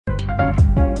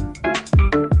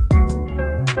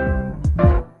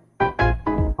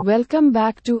Welcome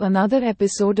back to another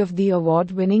episode of the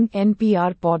award-winning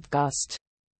NPR podcast,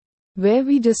 where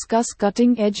we discuss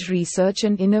cutting-edge research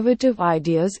and innovative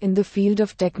ideas in the field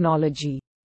of technology.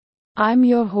 I'm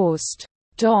your host,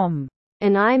 Tom.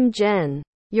 And I'm Jen,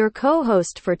 your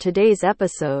co-host for today's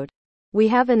episode. We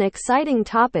have an exciting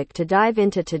topic to dive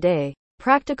into today: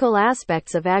 practical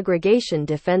aspects of aggregation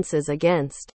defenses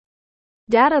against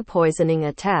data poisoning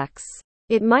attacks.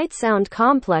 It might sound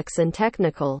complex and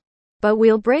technical, but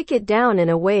we'll break it down in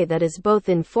a way that is both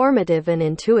informative and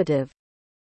intuitive.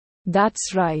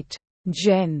 That's right,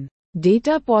 Jen.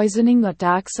 Data poisoning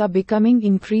attacks are becoming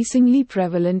increasingly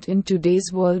prevalent in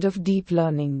today's world of deep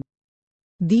learning.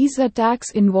 These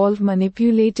attacks involve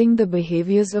manipulating the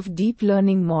behaviors of deep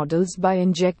learning models by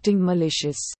injecting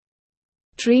malicious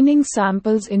training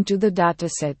samples into the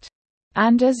dataset.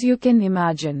 And as you can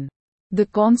imagine, the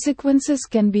consequences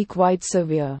can be quite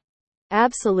severe.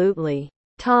 Absolutely,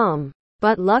 Tom.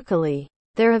 But luckily,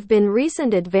 there have been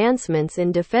recent advancements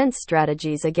in defense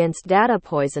strategies against data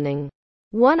poisoning.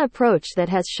 One approach that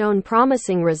has shown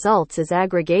promising results is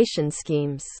aggregation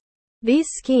schemes. These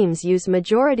schemes use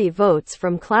majority votes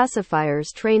from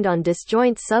classifiers trained on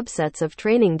disjoint subsets of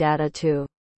training data to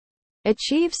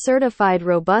achieve certified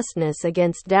robustness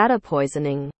against data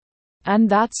poisoning. And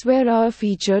that's where our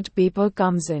featured paper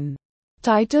comes in.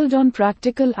 Titled "On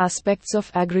Practical Aspects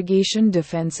of Aggregation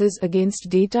Defenses Against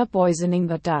Data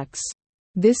Poisoning Attacks,"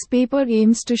 this paper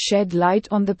aims to shed light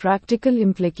on the practical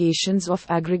implications of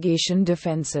aggregation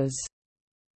defenses.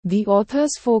 The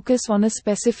authors focus on a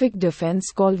specific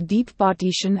defense called deep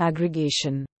partition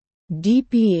aggregation,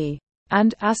 DPA,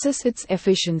 and assess its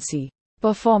efficiency,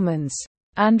 performance,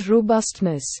 and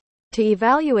robustness. To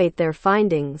evaluate their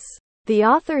findings, the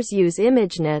authors use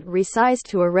ImageNet resized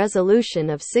to a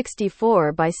resolution of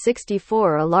 64 by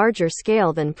 64, a larger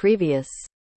scale than previous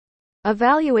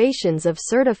evaluations of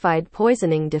certified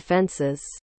poisoning defenses.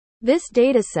 This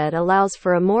dataset allows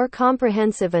for a more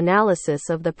comprehensive analysis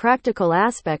of the practical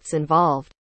aspects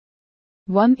involved.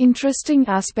 One interesting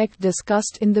aspect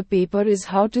discussed in the paper is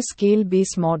how to scale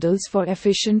base models for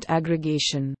efficient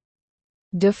aggregation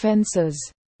defenses.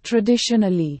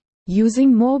 Traditionally,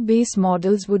 using more base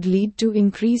models would lead to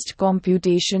increased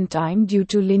computation time due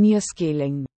to linear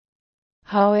scaling.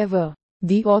 However,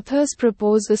 the authors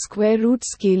propose a square root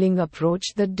scaling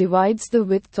approach that divides the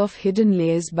width of hidden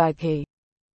layers by the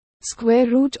square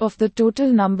root of the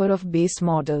total number of base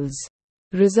models,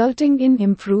 resulting in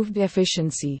improved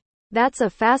efficiency. That's a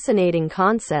fascinating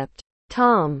concept,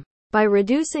 Tom. By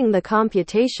reducing the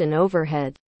computation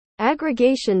overhead,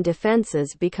 aggregation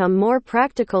defenses become more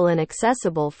practical and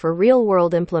accessible for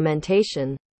real-world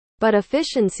implementation. But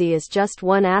efficiency is just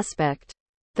one aspect.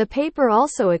 The paper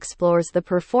also explores the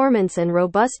performance and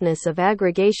robustness of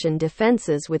aggregation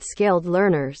defenses with scaled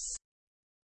learners.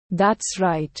 That's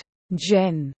right,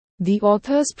 Jen. The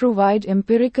authors provide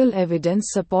empirical evidence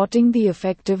supporting the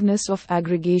effectiveness of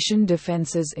aggregation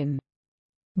defenses in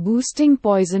boosting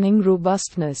poisoning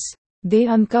robustness. They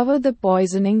uncover the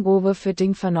poisoning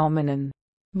overfitting phenomenon,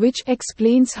 which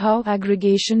explains how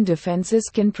aggregation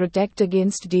defenses can protect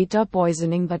against data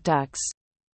poisoning attacks.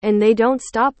 And they don't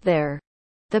stop there.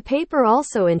 The paper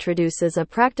also introduces a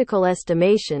practical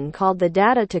estimation called the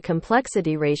data to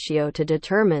complexity ratio to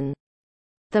determine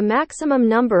the maximum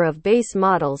number of base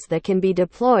models that can be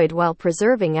deployed while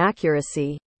preserving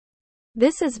accuracy.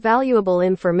 This is valuable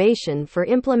information for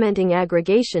implementing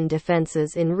aggregation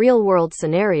defenses in real-world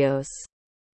scenarios.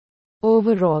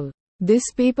 Overall, this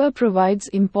paper provides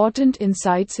important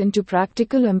insights into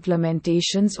practical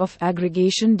implementations of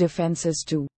aggregation defenses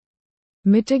to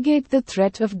mitigate the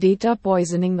threat of data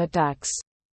poisoning attacks.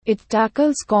 It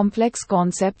tackles complex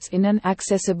concepts in an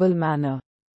accessible manner,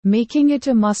 making it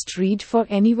a must-read for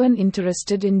anyone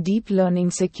interested in deep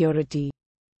learning security.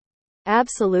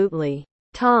 Absolutely,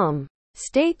 Tom.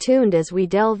 Stay tuned as we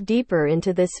delve deeper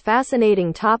into this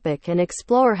fascinating topic and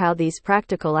explore how these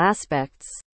practical aspects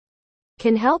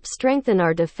can help strengthen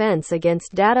our defense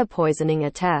against data poisoning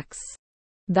attacks.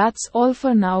 That's all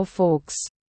for now, folks.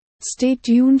 Stay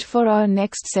tuned for our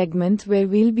next segment where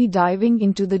we'll be diving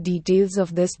into the details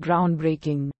of this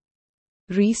groundbreaking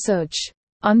research.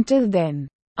 Until then,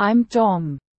 I'm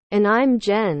Tom. And I'm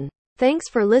Jen. Thanks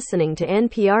for listening to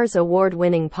NPR's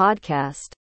award-winning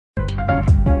podcast.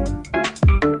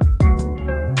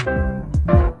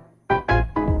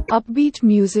 Upbeat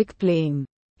music playing.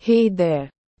 Hey there,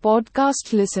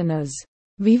 podcast listeners.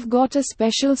 We've got a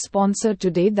special sponsor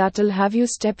today that'll have you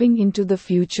stepping into the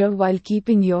future while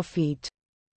keeping your feet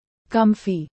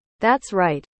comfy. That's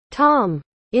right, Tom.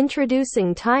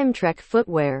 Introducing Time Trek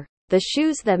footwear. The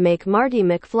shoes that make Marty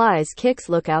McFly's kicks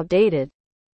look outdated.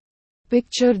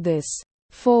 Picture this,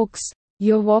 folks.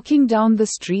 You're walking down the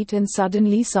street and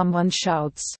suddenly someone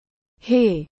shouts,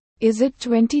 "Hey, is it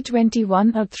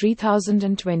 2021 or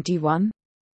 3021?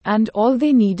 And all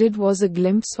they needed was a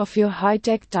glimpse of your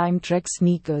high-tech Time Trek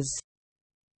sneakers.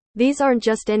 These aren't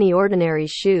just any ordinary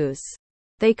shoes.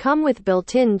 They come with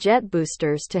built-in jet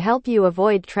boosters to help you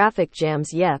avoid traffic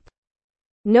jams. Yep.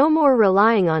 No more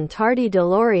relying on tardy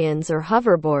DeLoreans or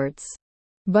hoverboards.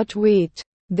 But wait,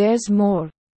 there's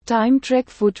more. Time Trek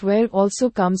footwear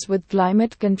also comes with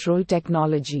climate control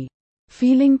technology.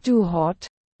 Feeling too hot?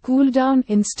 Cool down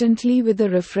instantly with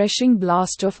a refreshing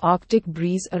blast of Arctic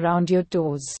breeze around your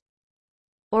toes.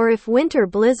 Or if winter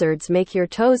blizzards make your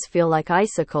toes feel like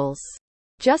icicles,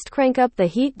 just crank up the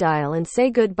heat dial and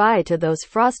say goodbye to those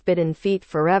frostbitten feet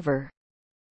forever.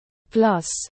 Plus,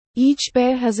 each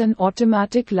pair has an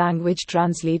automatic language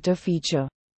translator feature.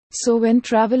 So when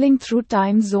traveling through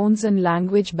time zones and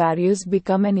language barriers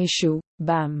become an issue,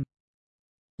 bam!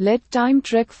 Let Time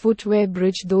Trek footwear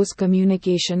bridge those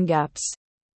communication gaps.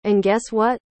 And guess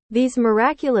what? These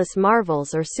miraculous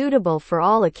marvels are suitable for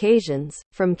all occasions,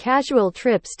 from casual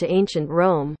trips to ancient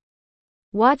Rome.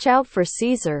 Watch out for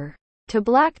Caesar to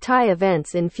black tie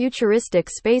events in futuristic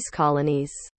space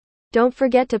colonies. Don't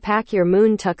forget to pack your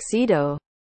moon tuxedo.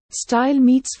 Style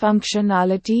meets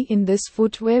functionality in this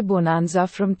footwear bonanza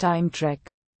from Time Trek.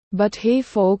 But hey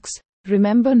folks,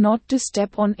 remember not to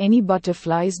step on any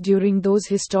butterflies during those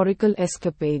historical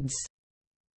escapades.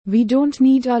 We don't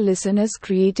need our listeners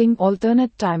creating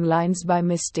alternate timelines by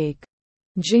mistake.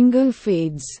 Jingle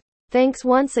fades. Thanks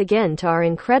once again to our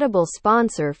incredible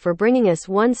sponsor for bringing us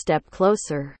one step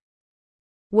closer.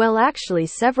 Well, actually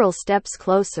several steps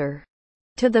closer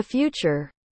to the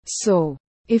future. So,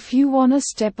 if you wanna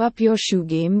step up your shoe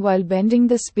game while bending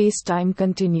the space-time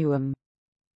continuum,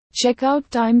 check out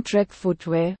Time Trek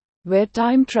footwear, where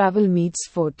time travel meets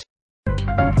foot.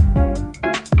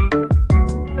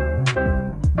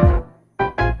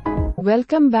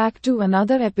 Welcome back to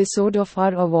another episode of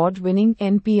our award-winning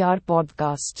NPR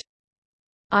podcast.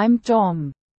 I'm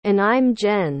Tom. And I'm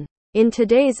Jen. In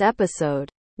today's episode,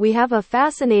 we have a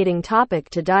fascinating topic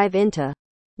to dive into.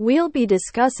 We'll be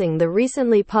discussing the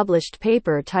recently published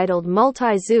paper titled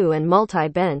Multi-Zoo and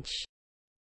Multi-Bench,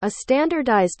 a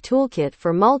standardized toolkit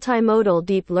for multimodal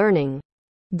deep learning.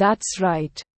 That's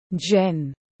right,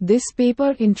 Jen. This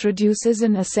paper introduces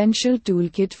an essential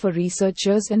toolkit for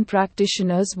researchers and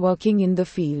practitioners working in the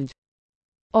field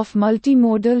of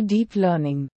multimodal deep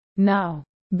learning. Now,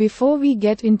 before we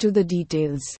get into the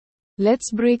details,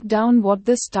 let's break down what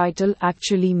this title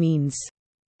actually means.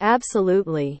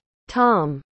 Absolutely,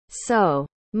 Tom. So,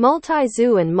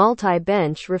 multi-zoo and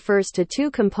multi-bench refers to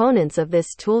two components of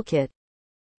this toolkit.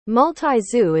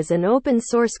 Multi-zoo is an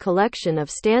open-source collection of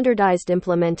standardized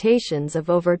implementations of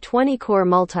over 20 core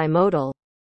multimodal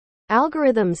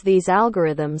algorithms. These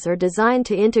algorithms are designed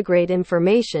to integrate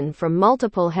information from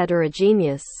multiple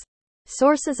heterogeneous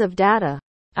sources of data.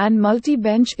 And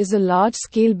multi-bench is a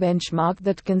large-scale benchmark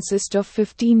that consists of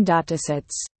 15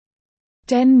 datasets,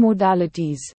 10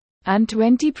 modalities, and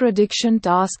 20 prediction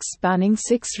tasks spanning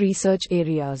 6 research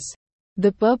areas.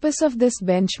 The purpose of this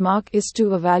benchmark is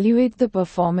to evaluate the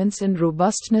performance and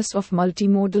robustness of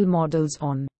multimodal models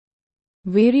on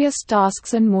various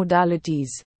tasks and modalities.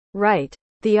 Right.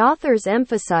 The authors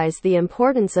emphasize the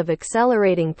importance of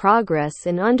accelerating progress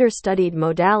in understudied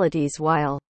modalities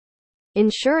while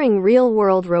ensuring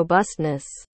real-world robustness.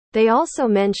 They also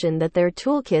mention that their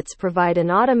toolkits provide an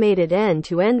automated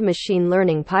end-to-end machine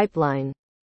learning pipeline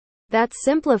that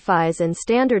simplifies and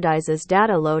standardizes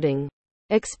data loading,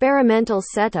 experimental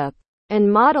setup, and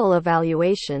model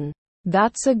evaluation.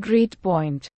 That's a great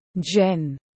point,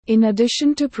 Jen. In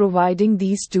addition to providing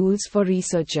these tools for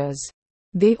researchers,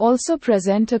 they also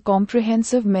present a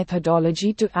comprehensive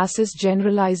methodology to assess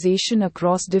generalization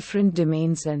across different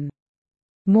domains and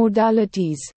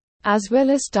modalities, as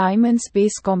well as time and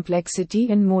space complexity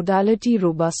and modality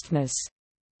robustness.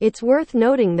 It's worth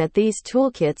noting that these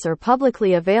toolkits are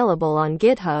publicly available on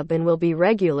GitHub and will be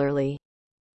regularly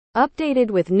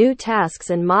updated with new tasks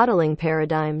and modeling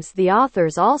paradigms. The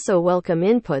authors also welcome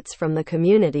inputs from the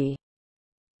community.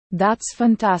 That's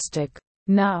fantastic.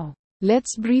 Now,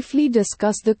 let's briefly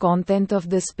discuss the content of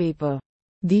this paper.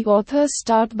 The authors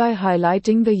start by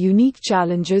highlighting the unique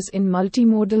challenges in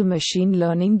multimodal machine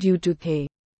learning due to the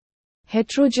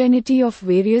heterogeneity of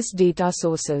various data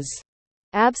sources.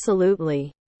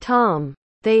 Absolutely, Tom.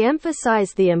 They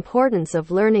emphasize the importance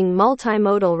of learning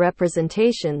multimodal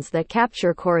representations that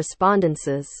capture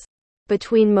correspondences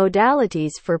between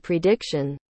modalities for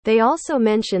prediction. They also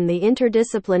mention the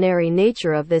interdisciplinary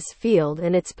nature of this field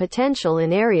and its potential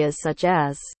in areas such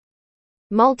as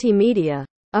multimedia,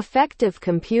 affective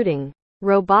computing,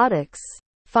 robotics,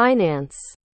 finance,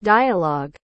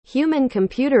 dialogue,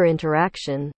 human-computer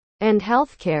interaction, and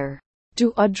healthcare.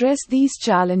 To address these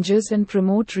challenges and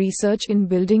promote research in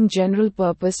building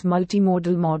general-purpose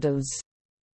multimodal models,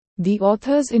 the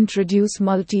authors introduce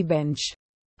MultiBench,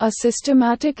 a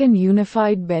systematic and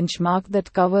unified benchmark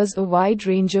that covers a wide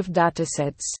range of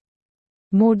datasets,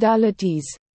 modalities,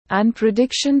 and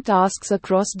prediction tasks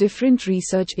across different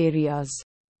research areas.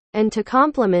 And to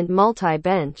complement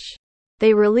MultiBench,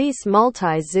 they release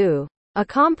MultiZoo, a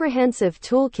comprehensive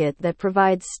toolkit that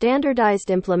provides standardized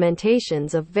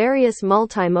implementations of various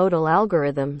multimodal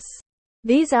algorithms.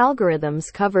 These algorithms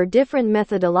cover different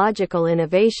methodological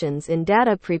innovations in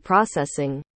data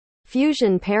preprocessing,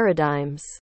 fusion paradigms,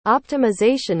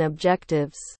 optimization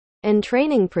objectives, and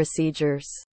training procedures.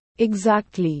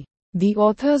 Exactly. The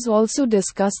authors also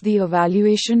discuss the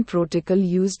evaluation protocol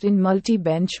used in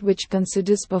MultiBench, which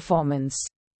considers performance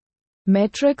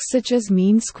metrics such as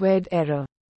mean squared error,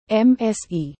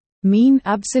 MSE, mean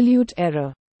absolute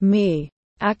error, MAE,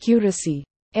 accuracy,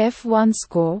 F1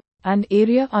 score, and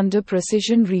area under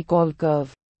precision recall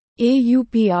curve,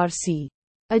 AUPRC.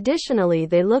 Additionally,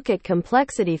 they look at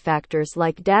complexity factors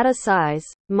like data size,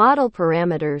 model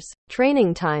parameters,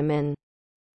 training time, and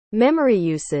memory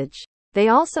usage. They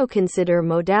also consider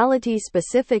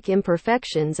modality-specific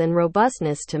imperfections and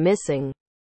robustness to missing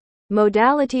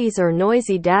modalities or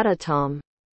noisy data.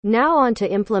 Now on to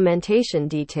implementation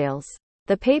details.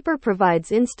 The paper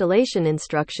provides installation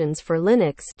instructions for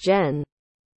Linux, Gen,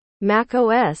 Mac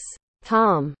OS,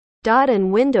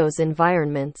 and Windows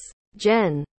environments,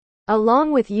 Gen,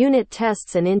 along with unit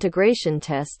tests and integration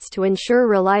tests to ensure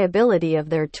reliability of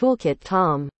their toolkit.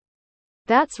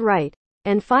 That's right.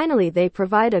 And finally, they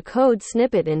provide a code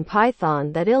snippet in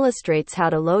Python that illustrates how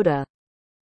to load a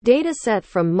dataset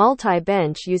from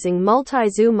MultiBench using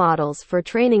MultiZoo models for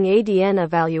training ADN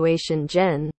evaluation.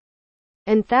 Gen.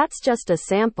 And that's just a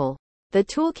sample. The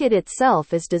toolkit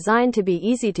itself is designed to be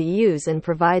easy to use and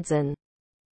provides an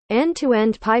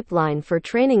end-to-end pipeline for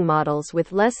training models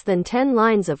with less than 10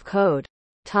 lines of code.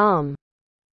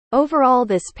 Overall,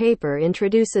 this paper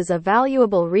introduces a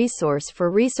valuable resource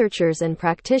for researchers and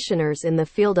practitioners in the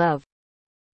field of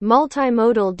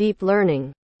multimodal deep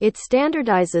learning. It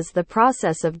standardizes the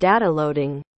process of data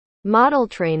loading, model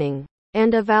training,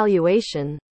 and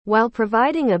evaluation, while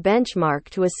providing a benchmark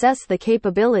to assess the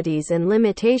capabilities and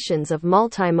limitations of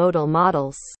multimodal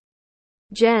models.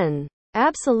 Gen.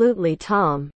 Absolutely,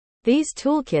 These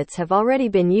toolkits have already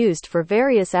been used for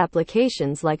various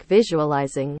applications like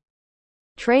visualizing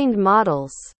trained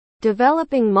models,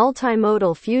 developing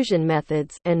multimodal fusion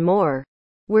methods, and more.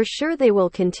 We're sure they will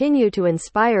continue to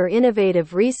inspire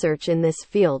innovative research in this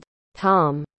field.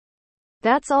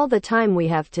 That's all the time we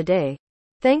have today.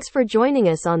 Thanks for joining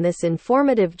us on this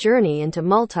informative journey into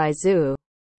MultiZoo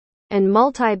and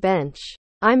MultiBench.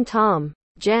 I'm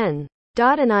Gen.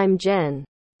 And I'm Jen.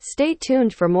 Stay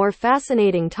tuned for more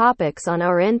fascinating topics on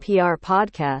our NPR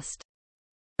podcast.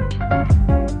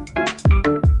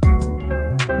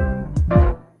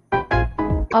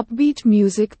 Upbeat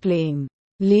music playing.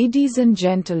 Ladies and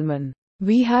gentlemen,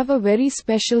 we have a very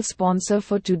special sponsor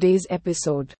for today's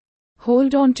episode.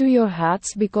 Hold on to your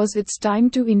hats because it's time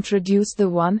to introduce the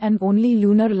one and only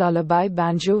Lunar Lullaby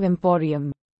Banjo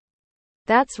Emporium.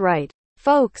 That's right,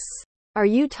 folks. Are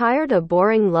you tired of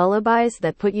boring lullabies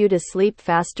that put you to sleep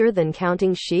faster than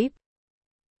counting sheep?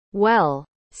 Well,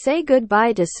 say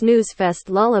goodbye to snooze-fest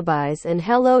lullabies and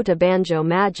hello to banjo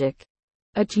magic.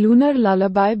 At Lunar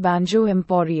Lullaby Banjo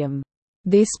Emporium,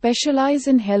 they specialize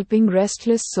in helping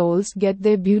restless souls get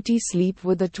their beauty sleep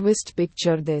with a twist.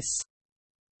 Picture this.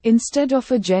 Instead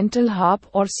of a gentle harp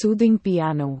or soothing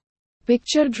piano,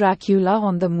 picture Dracula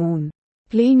on the moon,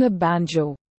 playing a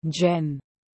banjo, Jen,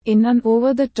 in an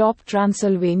over-the-top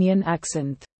Transylvanian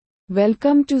accent.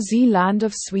 Welcome to the land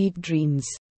of sweet dreams.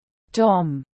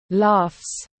 Tom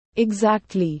laughs.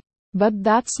 Exactly. But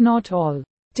that's not all.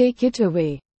 Take it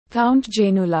away. Count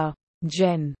Janula,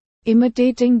 Jen,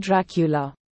 imitating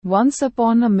Dracula. Once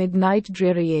upon a midnight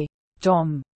dreary,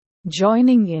 Tom,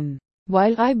 joining in,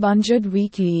 while I bungered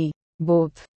weakly,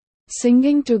 both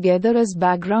singing together as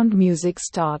background music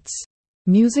starts.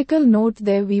 Musical note,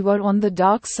 there we were on the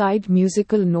dark side.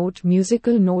 Musical note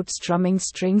strumming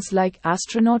strings like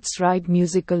astronauts ride.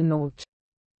 Musical note.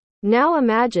 Now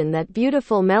imagine that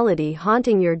beautiful melody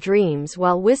haunting your dreams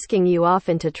while whisking you off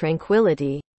into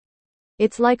tranquility.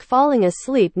 It's like falling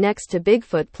asleep next to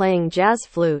Bigfoot playing jazz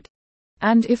flute.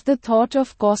 And if the thought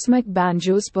of cosmic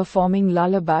banjos performing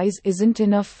lullabies isn't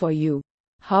enough for you,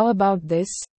 how about this?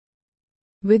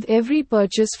 With every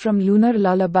purchase from Lunar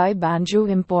Lullaby Banjo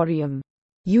Emporium,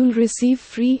 you'll receive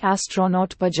free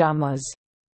astronaut pajamas.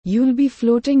 You'll be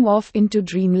floating off into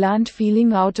dreamland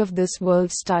feeling out of this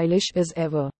world stylish as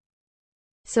ever.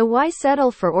 So why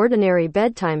settle for ordinary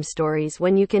bedtime stories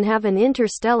when you can have an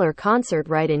interstellar concert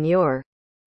right in your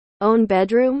own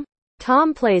bedroom?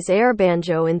 Tom plays air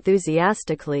banjo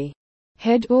enthusiastically.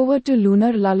 Head over to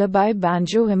Lunar Lullaby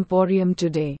Banjo Emporium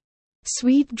today.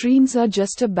 Sweet dreams are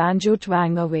just a banjo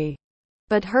twang away.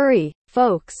 But hurry,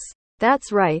 folks.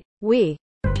 That's right, we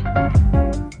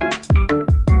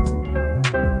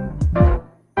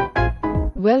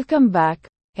Welcome back,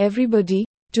 everybody,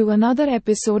 to another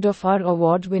episode of our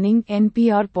award-winning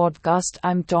NPR podcast.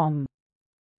 I'm Tom.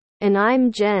 And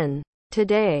I'm Jen.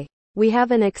 Today, we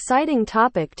have an exciting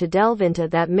topic to delve into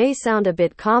that may sound a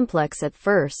bit complex at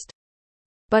first.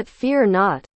 But fear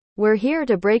not. We're here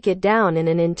to break it down in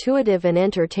an intuitive and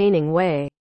entertaining way.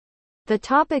 The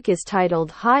topic is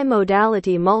titled High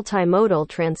Modality Multimodal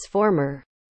Transformer.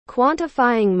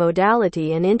 Quantifying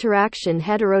modality and interaction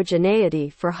heterogeneity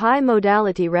for high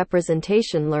modality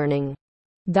representation learning.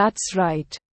 That's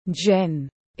right, Jen.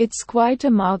 It's quite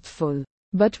a mouthful,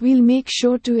 but we'll make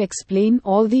sure to explain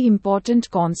all the important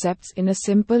concepts in a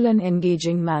simple and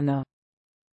engaging manner.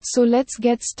 So let's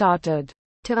get started.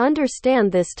 To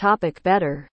understand this topic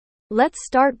better, let's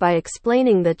start by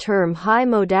explaining the term high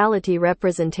modality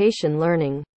representation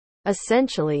learning.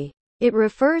 Essentially, it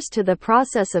refers to the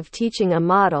process of teaching a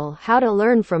model how to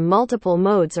learn from multiple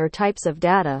modes or types of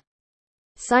data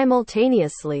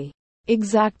simultaneously.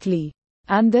 Exactly.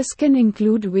 And this can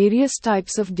include various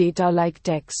types of data like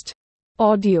text,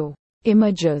 audio,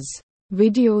 images,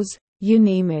 videos, you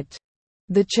name it.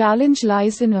 The challenge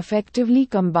lies in effectively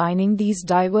combining these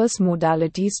diverse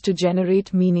modalities to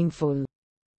generate meaningful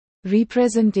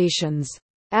representations.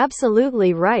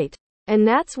 Absolutely right. And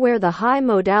that's where the high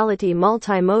modality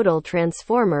multimodal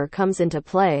transformer comes into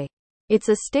play. It's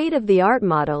a state-of-the-art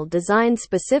model designed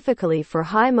specifically for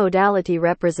high modality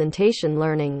representation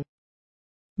learning.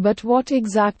 But what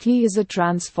exactly is a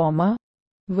transformer?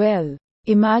 Well,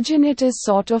 imagine it as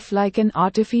sort of like an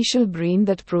artificial brain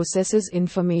that processes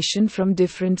information from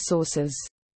different sources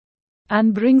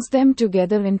and brings them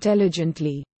together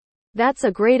intelligently. That's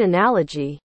a great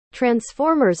analogy.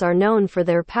 Transformers are known for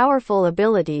their powerful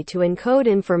ability to encode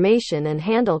information and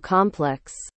handle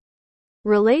complex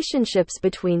relationships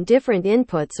between different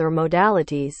inputs or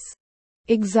modalities.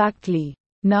 Exactly.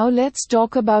 Now let's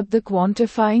talk about the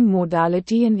quantifying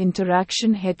modality and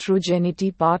interaction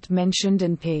heterogeneity part mentioned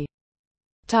in the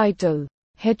title.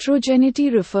 Heterogeneity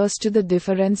refers to the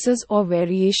differences or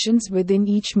variations within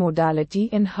each modality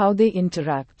and how they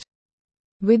interact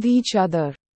with each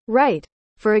other. Right.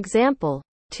 For example,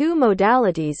 two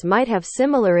modalities might have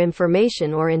similar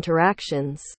information or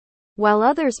interactions, while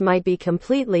others might be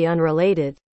completely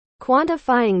unrelated.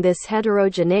 Quantifying this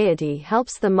heterogeneity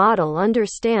helps the model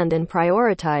understand and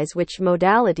prioritize which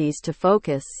modalities to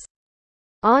focus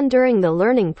on during the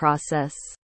learning process.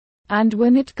 And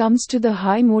when it comes to the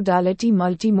high modality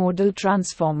multimodal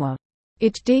transformer,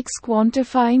 it takes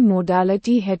quantifying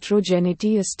modality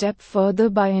heterogeneity a step further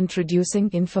by introducing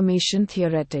information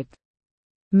theoretic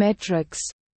metrics.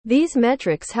 These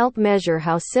metrics help measure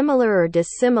how similar or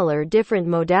dissimilar different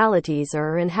modalities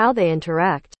are and how they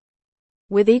interact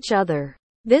with each other.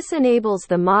 This enables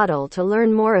the model to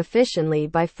learn more efficiently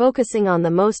by focusing on the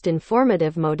most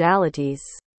informative modalities.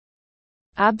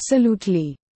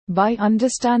 Absolutely. By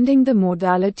understanding the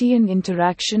modality and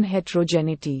interaction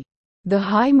heterogeneity, the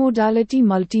high modality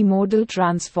multimodal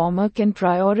transformer can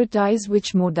prioritize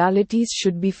which modalities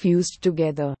should be fused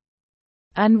together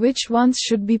and which ones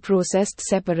should be processed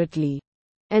separately.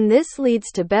 And this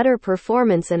leads to better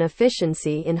performance and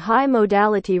efficiency in high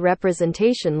modality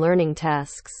representation learning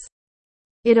tasks.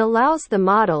 It allows the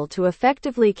model to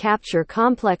effectively capture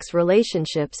complex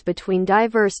relationships between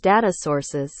diverse data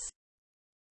sources.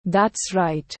 That's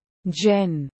right,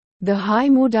 Jen. The high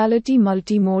modality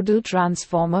multimodal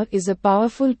transformer is a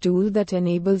powerful tool that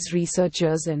enables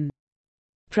researchers and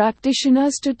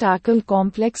practitioners to tackle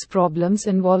complex problems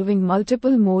involving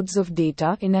multiple modes of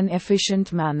data in an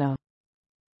efficient manner.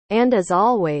 And as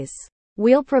always,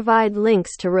 we'll provide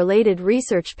links to related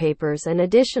research papers and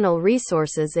additional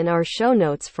resources in our show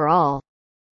notes for all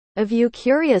of you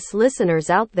curious listeners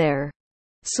out there.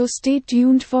 So stay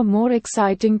tuned for more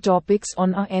exciting topics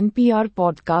on our NPR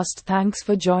podcast. Thanks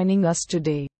for joining us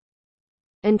today.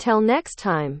 Until next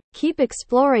time, keep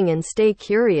exploring and stay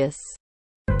curious.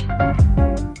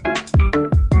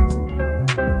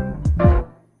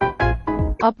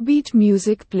 Upbeat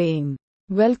music playing.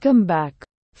 Welcome back,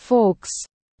 folks.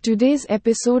 Today's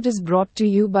episode is brought to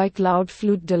you by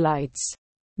Cloudflute Delights,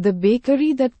 the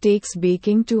bakery that takes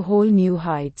baking to whole new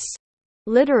heights.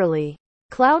 Literally.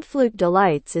 Cloudflute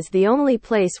Delights is the only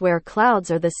place where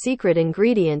clouds are the secret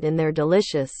ingredient in their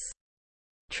delicious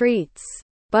treats.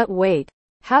 But wait,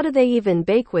 how do they even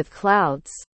bake with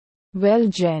clouds? Well,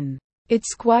 Jen,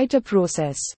 it's quite a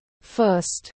process.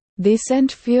 First, they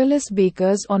sent fearless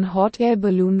bakers on hot air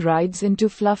balloon rides into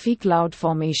fluffy cloud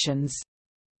formations.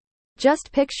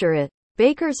 Just picture it,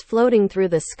 bakers floating through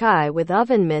the sky with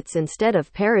oven mitts instead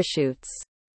of parachutes.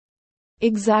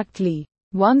 Exactly.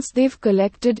 Once they've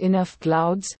collected enough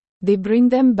clouds, they bring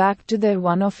them back to their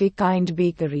one-of-a-kind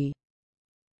bakery.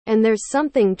 And there's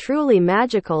something truly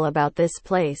magical about this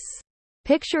place.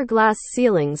 Picture glass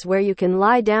ceilings where you can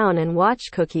lie down and watch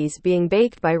cookies being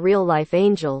baked by real-life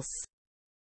angels.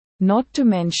 Not to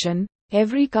mention,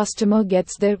 every customer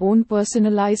gets their own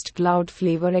personalized cloud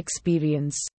flavor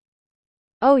experience.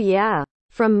 Oh yeah,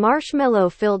 from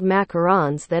marshmallow-filled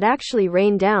macarons that actually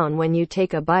rain down when you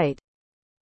take a bite,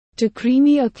 to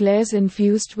creamy eclairs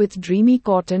infused with dreamy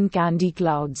cotton candy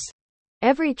clouds.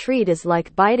 Every treat is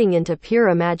like biting into pure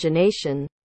imagination.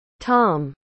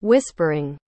 Tom,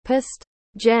 whispering, "Psst,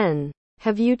 Jen,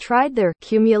 have you tried their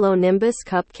cumulonimbus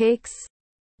cupcakes?"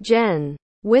 Jen,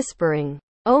 whispering,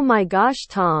 "Oh my gosh,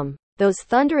 Tom, those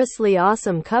thunderously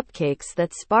awesome cupcakes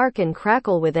that spark and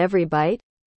crackle with every bite?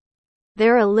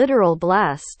 They're a literal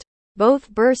blast." Both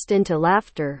burst into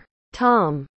laughter.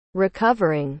 Tom,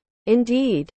 recovering.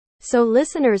 Indeed. So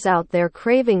listeners out there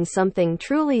craving something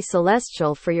truly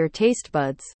celestial for your taste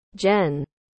buds, Jen,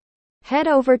 head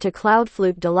over to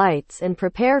Cloudflute Delights and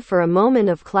prepare for a moment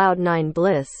of Cloud9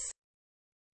 bliss.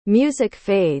 Music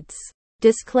fades.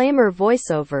 Disclaimer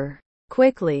voiceover.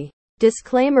 Quickly.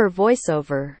 Disclaimer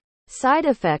voiceover. Side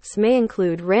effects may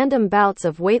include random bouts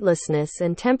of weightlessness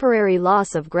and temporary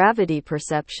loss of gravity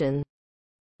perception.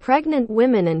 Pregnant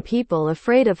women and people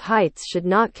afraid of heights should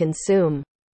not consume.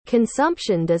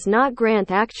 Consumption does not grant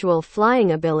actual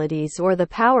flying abilities or the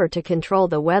power to control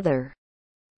the weather.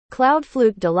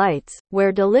 Cloudflute Delights,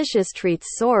 where delicious treats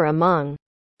soar among.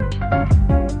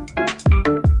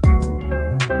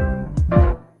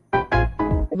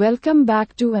 Welcome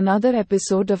back to another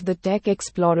episode of the Tech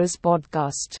Explorers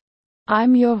podcast.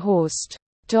 I'm your host,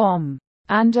 Tom,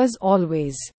 and as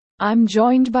always, I'm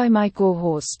joined by my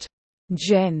co-host,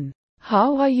 Jen.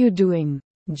 How are you doing,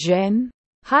 Jen?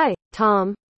 Hi,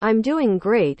 Tom. I'm doing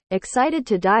great, excited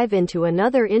to dive into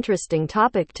another interesting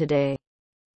topic today.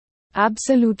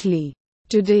 Absolutely.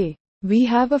 Today, we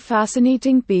have a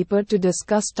fascinating paper to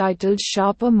discuss titled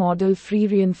Sharper Model-Free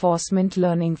Reinforcement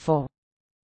Learning for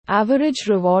Average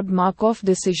Reward Markov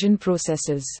Decision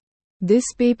Processes. This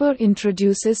paper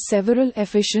introduces several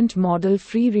efficient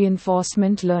model-free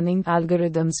reinforcement learning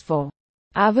algorithms for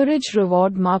average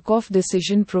reward Markov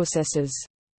decision processes,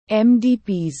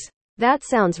 MDPs. That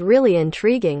sounds really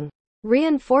intriguing.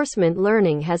 Reinforcement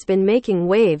learning has been making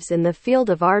waves in the field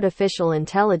of artificial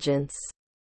intelligence.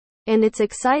 And it's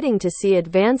exciting to see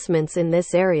advancements in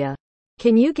this area.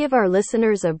 Can you give our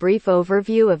listeners a brief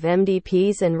overview of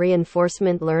MDPs and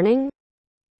reinforcement learning?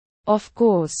 Of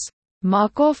course.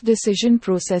 Markov decision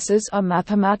processes are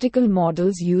mathematical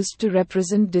models used to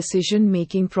represent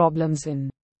decision-making problems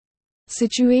in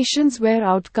situations where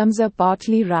outcomes are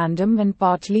partly random and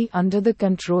partly under the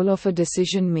control of a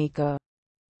decision maker.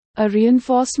 A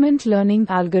reinforcement learning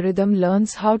algorithm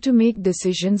learns how to make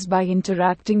decisions by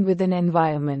interacting with an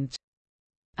environment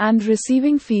and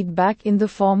receiving feedback in the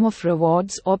form of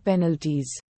rewards or penalties.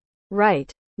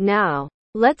 Right. Now,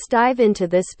 let's dive into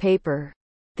this paper.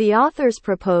 The authors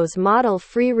propose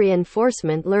model-free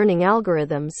reinforcement learning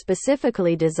algorithms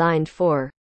specifically designed for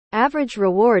average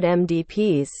reward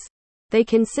MDPs. They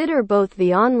consider both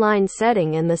the online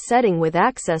setting and the setting with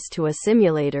access to a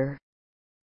simulator.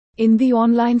 In the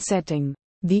online setting,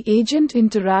 the agent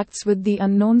interacts with the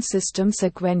unknown system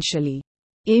sequentially,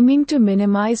 aiming to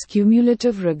minimize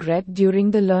cumulative regret during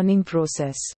the learning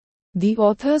process. The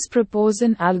authors propose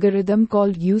an algorithm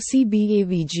called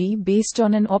UCBAVG based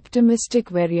on an optimistic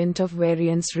variant of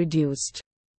variance-reduced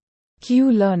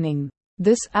Q-learning.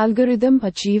 This algorithm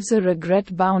achieves a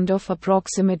regret bound of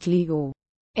approximately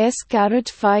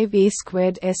O(s)(5a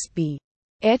squared sp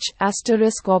h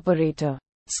asterisk operator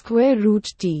square root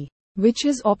t, which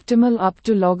is optimal up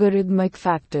to logarithmic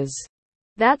factors.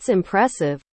 That's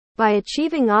impressive. By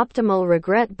achieving optimal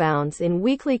regret bounds in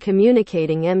weakly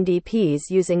communicating MDPs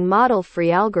using model-free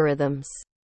algorithms,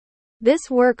 this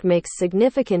work makes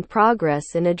significant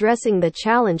progress in addressing the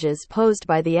challenges posed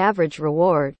by the average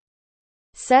reward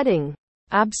setting.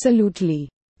 Absolutely.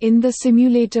 In the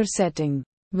simulator setting,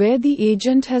 where the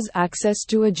agent has access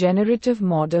to a generative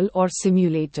model or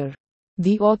simulator,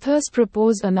 the authors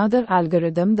propose another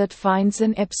algorithm that finds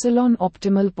an epsilon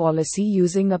optimal policy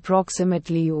using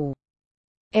approximately O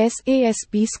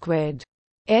SASP squared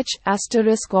H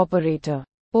asterisk operator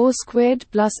O squared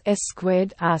plus S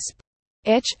squared asp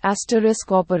H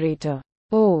asterisk operator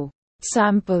O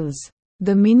samples.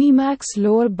 The minimax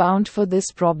lower bound for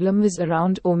this problem is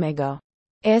around omega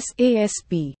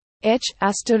SASP H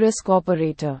asterisk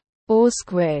operator O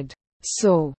squared.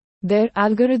 So, their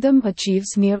algorithm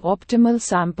achieves near optimal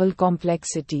sample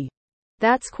complexity.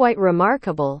 That's quite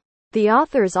remarkable. The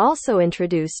authors also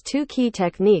introduce two key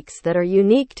techniques that are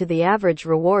unique to the average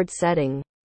reward setting: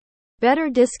 better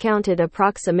discounted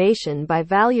approximation by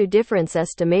value difference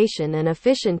estimation and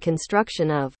efficient construction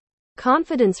of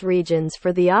confidence regions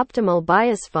for the optimal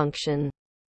bias function.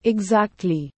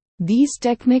 Exactly. These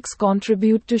techniques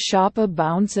contribute to sharper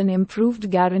bounds and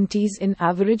improved guarantees in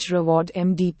average reward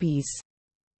MDPs.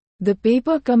 The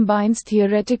paper combines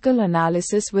theoretical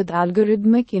analysis with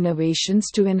algorithmic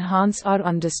innovations to enhance our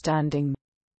understanding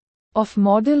of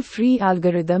model-free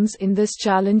algorithms in this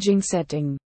challenging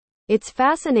setting. It's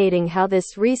fascinating how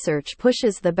this research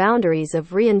pushes the boundaries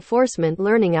of reinforcement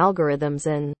learning algorithms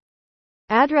and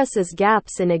addresses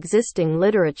gaps in existing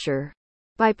literature.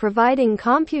 By providing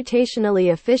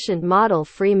computationally efficient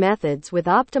model-free methods with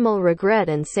optimal regret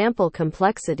and sample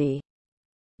complexity,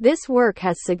 this work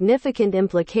has significant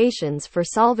implications for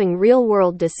solving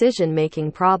real-world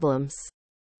decision-making problems.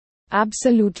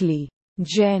 Absolutely,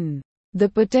 Jen. The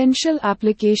potential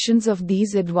applications of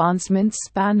these advancements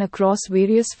span across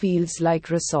various fields like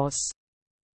resource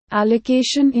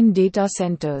allocation in data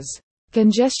centers,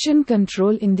 congestion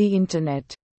control in the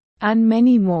internet, and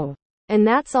many more. And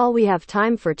that's all we have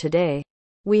time for today.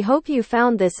 We hope you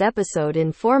found this episode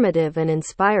informative and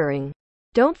inspiring.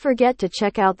 Don't forget to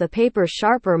check out the paper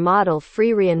Sharper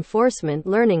Model-Free Reinforcement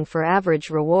Learning for Average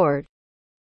Reward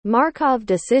Markov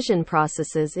Decision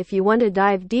Processes if you want to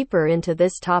dive deeper into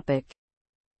this topic.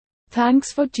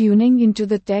 Thanks for tuning into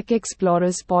the Tech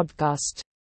Explorers podcast.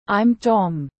 I'm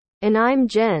Tom. And I'm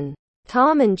Jen.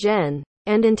 Tom and Jen.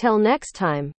 And until next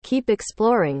time, keep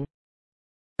exploring.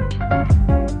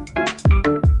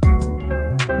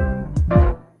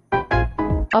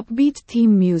 Upbeat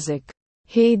theme music.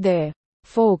 Hey there,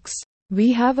 folks.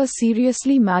 We have a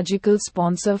seriously magical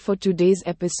sponsor for today's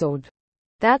episode.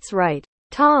 That's right,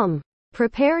 Tom.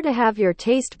 Prepare to have your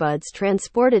taste buds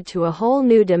transported to a whole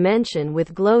new dimension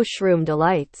with Glow Shroom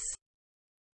Delights.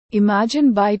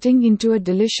 Imagine biting into a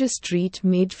delicious treat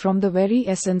made from the very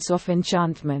essence of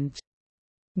enchantment.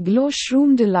 Glow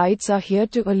Shroom Delights are here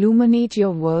to illuminate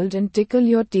your world and tickle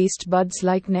your taste buds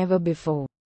like never before.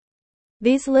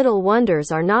 These little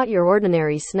wonders are not your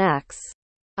ordinary snacks.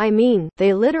 I mean,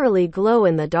 they literally glow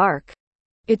in the dark.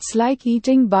 It's like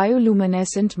eating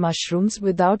bioluminescent mushrooms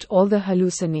without all the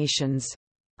hallucinations.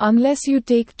 Unless you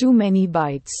take too many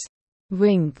bites.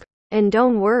 Wink. And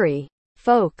don't worry,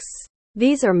 folks.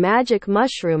 These are magic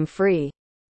mushroom free.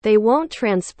 They won't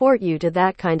transport you to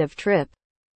that kind of trip.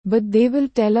 But they will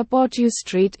teleport you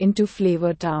straight into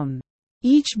Flavor Town.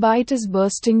 Each bite is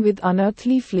bursting with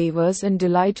unearthly flavors and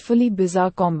delightfully bizarre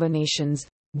combinations.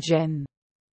 Jen.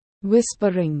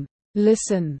 Whispering.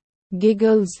 Listen.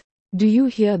 Giggles. Do you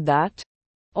hear that?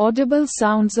 Audible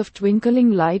sounds of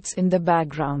twinkling lights in the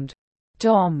background.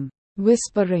 Tom.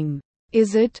 Whispering.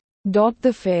 Is it,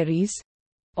 the fairies?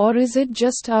 Or is it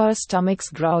just our stomachs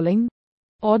growling?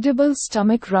 Audible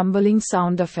stomach rumbling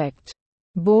sound effect.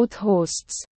 Both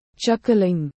hosts.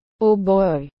 Chuckling. Oh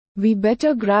boy. We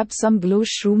better grab some Glow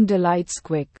Shroom Delights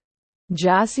quick.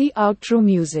 Jazzy outro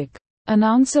music.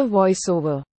 Announcer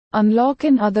voiceover. Unlock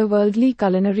an otherworldly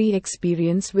culinary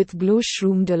experience with Glow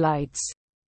Shroom Delights.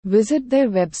 Visit their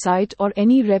website or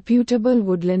any reputable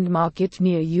woodland market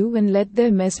near you and let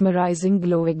their mesmerizing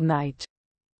glow ignite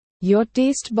your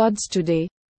taste buds today.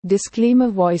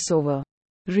 Disclaimer voiceover.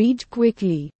 Read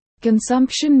quickly.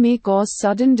 Consumption may cause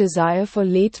sudden desire for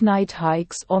late-night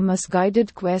hikes or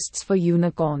misguided quests for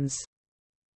unicorns.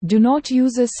 Do not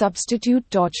use a substitute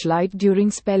torchlight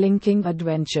during spelunking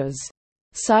adventures.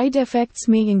 Side effects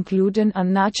may include an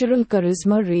unnatural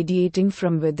charisma radiating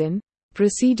from within.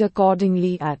 Proceed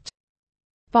accordingly at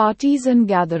parties and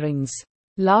gatherings.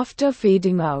 Laughter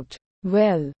fading out.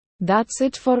 Well, that's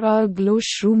it for our Glow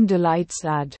Shroom Delights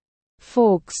ad.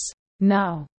 Folks,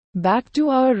 now, back to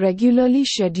our regularly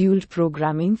scheduled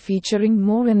programming featuring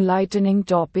more enlightening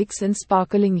topics and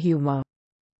sparkling humor.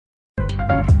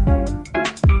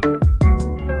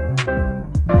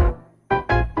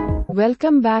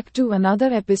 Welcome back to another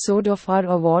episode of our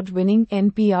award-winning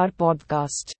NPR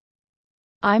podcast.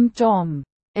 I'm Tom.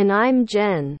 And I'm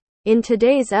Jen. In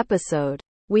today's episode,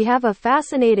 we have a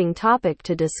fascinating topic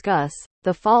to discuss: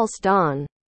 the false dawn.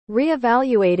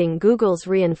 Reevaluating Google's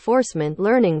reinforcement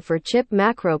learning for chip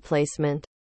macro placement.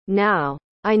 Now,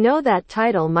 I know that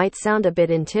title might sound a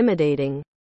bit intimidating,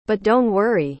 but don't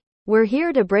worry. We're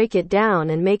here to break it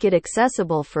down and make it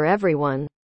accessible for everyone.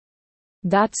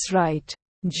 That's right,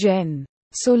 Jen.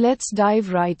 So let's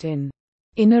dive right in.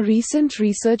 In a recent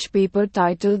research paper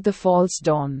titled The False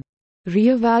Dawn,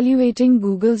 Reevaluating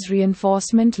Google's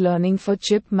Reinforcement Learning for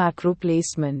Chip Macro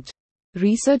Placement,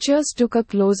 researchers took a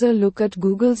closer look at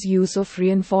Google's use of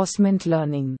reinforcement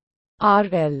learning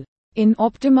 (RL) in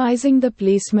optimizing the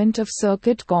placement of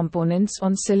circuit components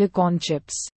on silicon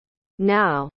chips.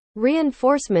 Now,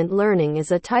 reinforcement learning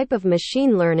is a type of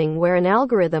machine learning where an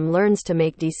algorithm learns to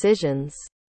make decisions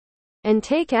and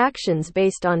take actions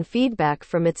based on feedback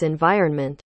from its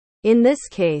environment. In this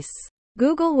case,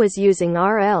 Google was using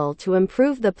RL to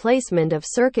improve the placement of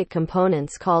circuit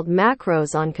components called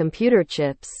macros on computer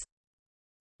chips.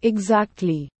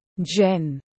 Exactly,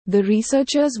 Jen. The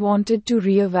researchers wanted to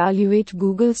reevaluate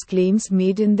Google's claims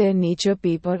made in their Nature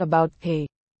paper about the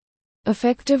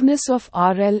effectiveness of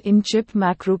RL in chip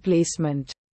macro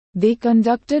placement. They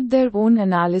conducted their own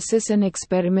analysis and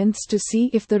experiments to see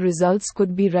if the results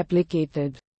could be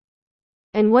replicated.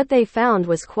 And what they found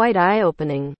was quite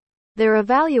eye-opening. Their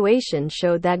evaluation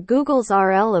showed that Google's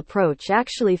RL approach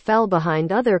actually fell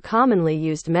behind other commonly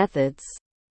used methods,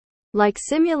 like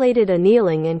simulated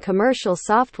annealing and commercial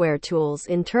software tools,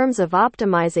 in terms of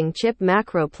optimizing chip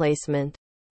macro placement.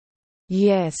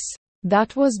 Yes,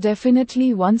 that was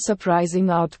definitely one surprising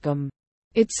outcome.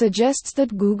 It suggests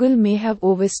that Google may have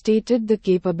overstated the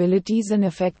capabilities and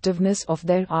effectiveness of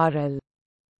their RL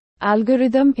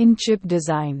algorithm in chip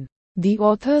design. The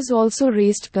authors also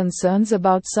raised concerns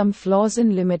about some flaws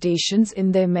and limitations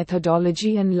in their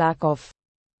methodology and lack of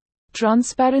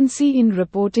transparency in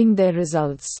reporting their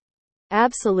results.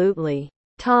 Absolutely,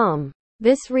 Tom.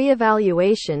 This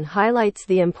reevaluation highlights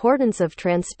the importance of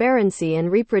transparency and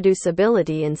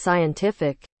reproducibility in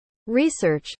scientific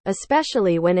research,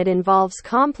 especially when it involves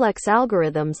complex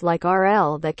algorithms like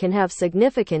RL that can have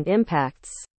significant impacts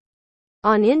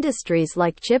on industries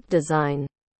like chip design.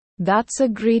 That's a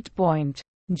great point,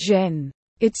 Jen.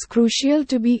 It's crucial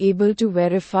to be able to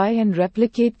verify and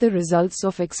replicate the results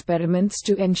of experiments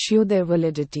to ensure their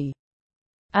validity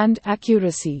and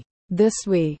accuracy. This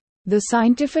way, the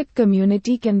scientific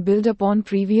community can build upon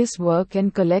previous work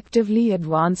and collectively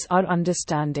advance our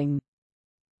understanding.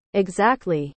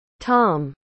 Exactly,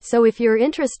 Tom. So if you're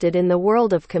interested in the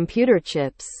world of computer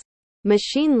chips,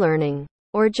 machine learning,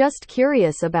 or just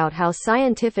curious about how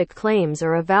scientific claims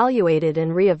are evaluated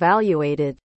and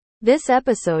reevaluated, this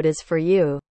episode is for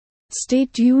you. Stay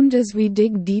tuned as we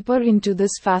dig deeper into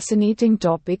this fascinating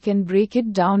topic and break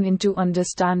it down into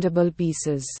understandable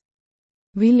pieces.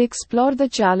 We'll explore the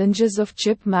challenges of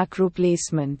chip macro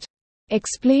placement,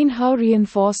 explain how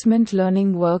reinforcement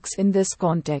learning works in this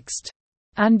context,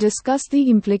 and discuss the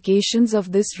implications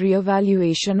of this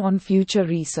reevaluation on future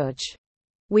research.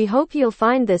 We hope you'll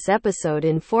find this episode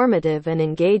informative and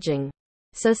engaging.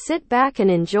 So sit back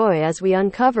and enjoy as we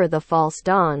uncover the false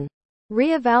dawn.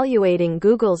 Reevaluating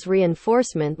Google's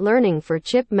reinforcement learning for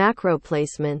chip macro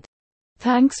placement.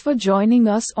 Thanks for joining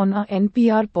us on our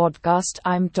NPR podcast.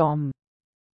 I'm Tom.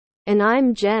 And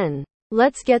I'm Jen.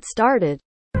 Let's get started.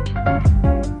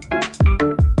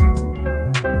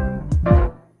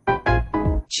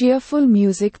 Cheerful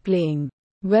music playing.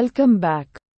 Welcome back,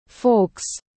 folks.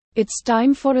 It's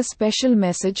time for a special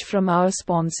message from our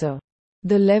sponsor,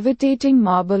 the Levitating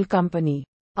Marble Company.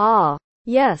 Ah,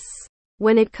 yes.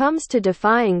 When it comes to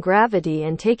defying gravity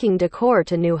and taking decor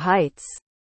to new heights,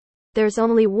 there's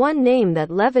only one name that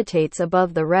levitates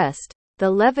above the rest: the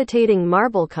Levitating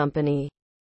Marble Company.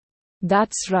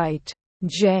 That's right,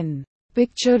 Jen.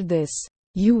 Picture this.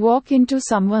 You walk into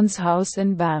someone's house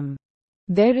and bam,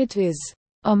 there it is,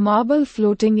 a marble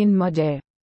floating in midair.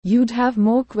 You'd have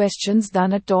more questions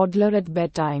than a toddler at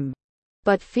bedtime.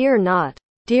 But fear not,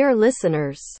 dear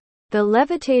listeners. The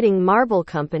Levitating Marble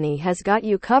Company has got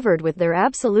you covered with their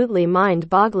absolutely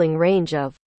mind-boggling range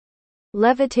of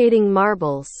levitating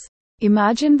marbles.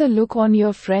 Imagine the look on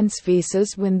your friends'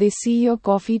 faces when they see your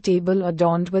coffee table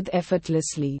adorned with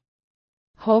effortlessly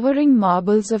hovering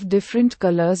marbles of different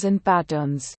colors and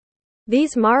patterns.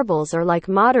 These marbles are like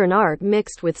modern art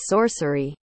mixed with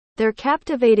sorcery. They're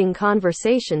captivating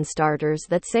conversation starters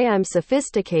that say I'm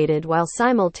sophisticated while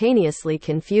simultaneously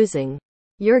confusing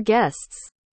your guests.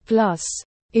 Plus,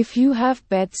 if you have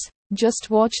pets, just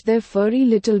watch their furry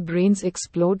little brains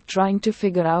explode trying to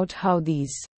figure out how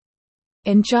these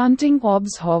Enchanting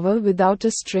orbs hover without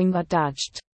a string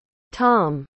attached.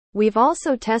 Tom, we've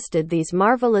also tested these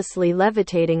marvelously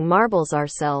levitating marbles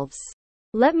ourselves.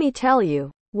 Let me tell you,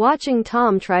 watching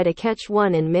Tom try to catch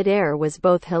one in midair was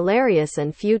both hilarious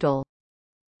and futile.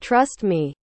 Trust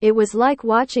me, it was like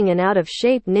watching an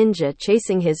out-of-shape ninja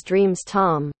chasing his dreams.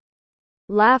 Tom,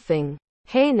 laughing.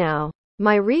 Hey now,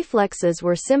 my reflexes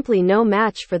were simply no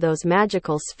match for those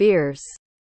magical spheres.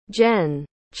 Jen,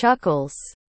 chuckles.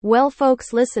 Well,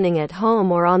 folks listening at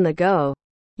home or on the go,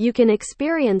 you can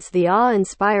experience the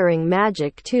awe-inspiring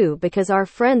magic too, because our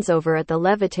friends over at the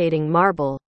Levitating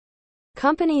Marble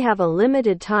Company have a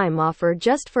limited time offer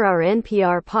just for our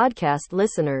NPR podcast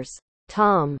listeners.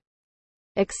 Tom,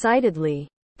 excitedly,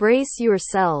 brace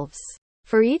yourselves.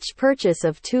 For each purchase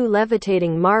of 2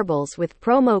 levitating marbles with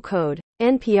promo code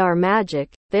NPR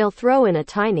Magic, they'll throw in a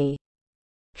tiny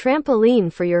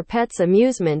trampoline for your pet's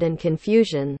amusement and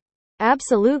confusion.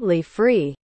 Absolutely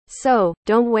free. So,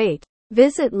 don't wait.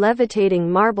 Visit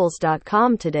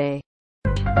levitatingmarbles.com today.